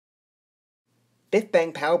Bif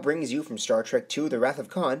Bang Pow brings you from Star Trek II, The Wrath of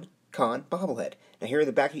Khan, Bobblehead. Now here at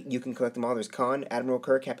the back, you can collect them all. There's Khan, Admiral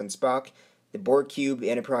Kirk, Captain Spock, the Borg Cube, the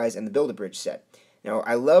Enterprise, and the Build-A-Bridge set. Now,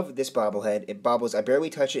 I love this bobblehead. It bobbles, I barely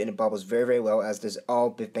touch it, and it bobbles very, very well, as does all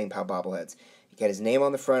Bif Bang Pow bobbleheads. You got his name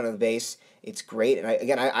on the front of the base. It's great, and I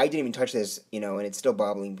didn't even touch this, and it's still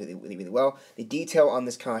bobbling really, really, really well. The detail on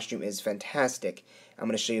this costume is fantastic. I'm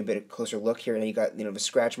going to show you a bit of a closer look here, and then you got, the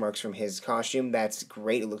scratch marks from his costume. That's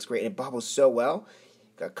great. It looks great, and it bobbles so well.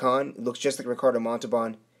 Got Khan. It looks just like Ricardo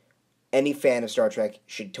Montalbon. Any fan of Star Trek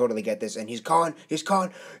should totally get this, and he's Khan!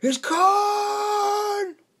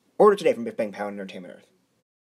 Order today from Bif Bang Pow and Entertainment Earth.